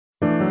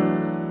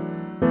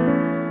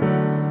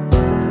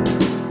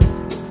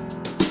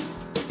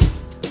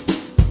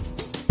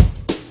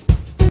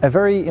A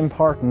very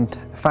important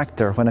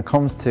factor when it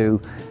comes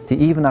to the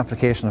even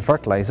application of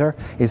fertilizer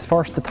is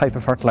first the type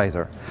of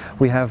fertilizer.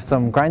 We have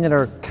some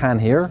granular can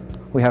here,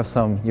 we have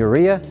some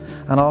urea,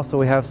 and also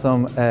we have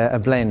some a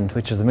blend,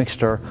 which is a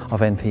mixture of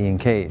NP and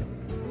K.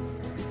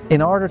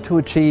 In order to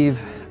achieve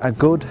a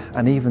good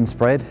and even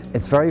spread,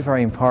 it's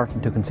very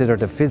important to consider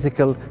the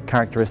physical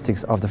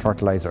characteristics of the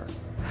fertilizer.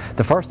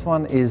 The first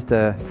one is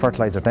the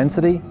fertilizer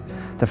density,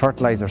 the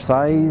fertilizer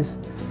size,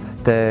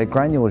 the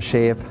granule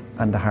shape,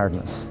 and the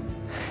hardness.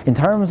 In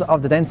terms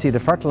of the density of the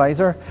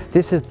fertilizer,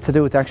 this is to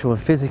do with the actual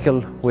physical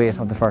weight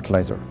of the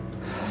fertilizer.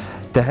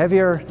 The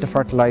heavier the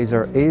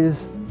fertilizer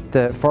is,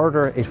 the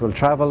further it will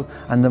travel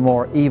and the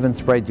more even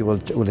spread you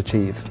will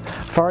achieve.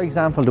 For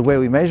example, the way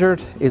we measure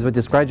it is with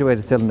this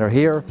graduated cylinder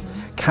here.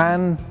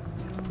 Can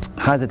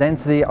has a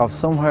density of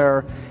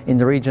somewhere in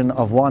the region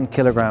of 1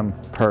 kilogram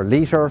per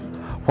litre,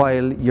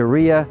 while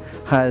urea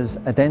has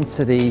a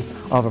density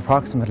of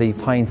approximately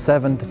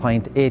 0.7 to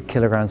 0.8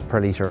 kilograms per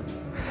litre.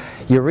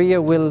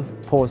 Urea will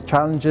pose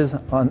challenges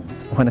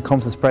when it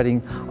comes to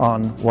spreading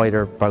on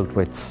wider bout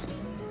widths.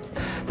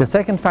 The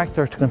second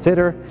factor to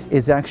consider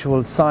is the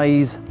actual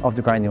size of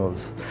the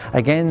granules.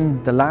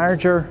 Again, the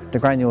larger the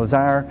granules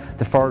are,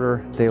 the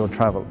further they will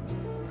travel.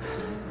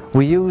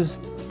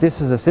 This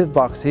is a sieve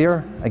box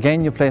here.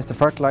 Again, you place the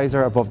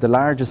fertilizer above the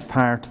largest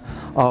part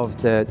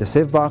of the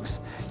sieve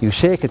box. You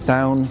shake it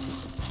down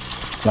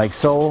like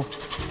so,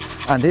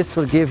 and this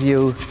will give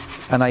you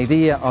an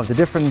idea of the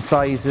different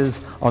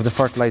sizes of the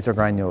fertilizer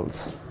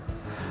granules.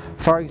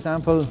 For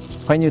example,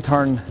 when you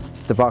turn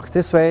the box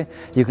this way,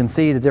 you can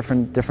see the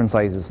different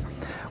sizes.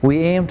 We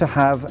aim to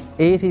have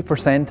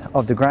 80%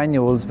 of the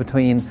granules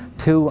between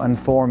 2 and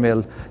 4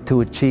 mil to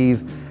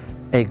achieve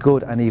a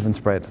good and even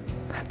spread.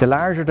 The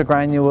larger the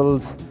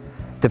granules,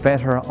 the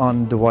better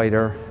on the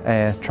wider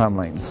tram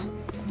lines.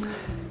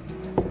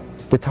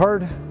 The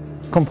third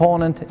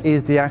component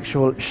is the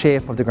actual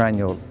shape of the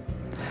granule.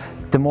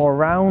 The more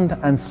round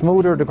and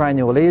smoother the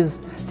granule is,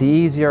 the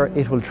easier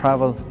it will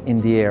travel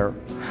in the air.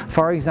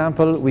 For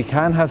example, we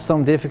can have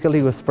some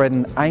difficulty with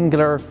spreading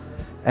angular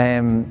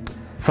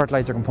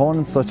fertilizer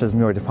components such as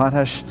muriate of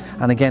potash,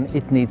 and again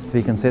it needs to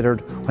be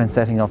considered when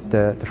setting up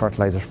the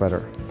fertilizer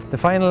spreader. The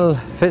final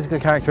physical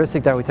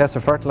characteristic that we test for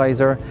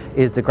fertilizer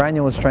is the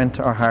granule strength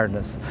or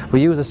hardness.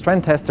 We use a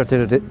strength tester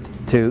to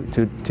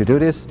do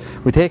this.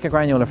 We take a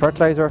granule of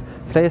fertilizer,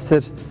 place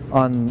it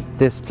on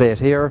this plate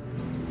here,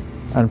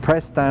 and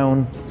press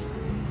down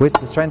with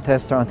the strength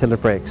tester until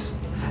it breaks.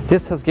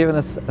 This has given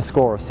us a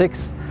score of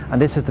 6, and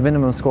this is the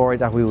minimum score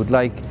that we would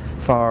like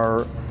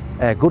for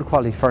a good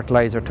quality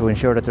fertilizer to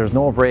ensure that there's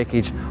no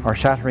breakage or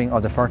shattering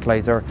of the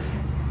fertilizer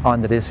on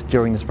the disc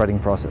during the spreading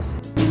process.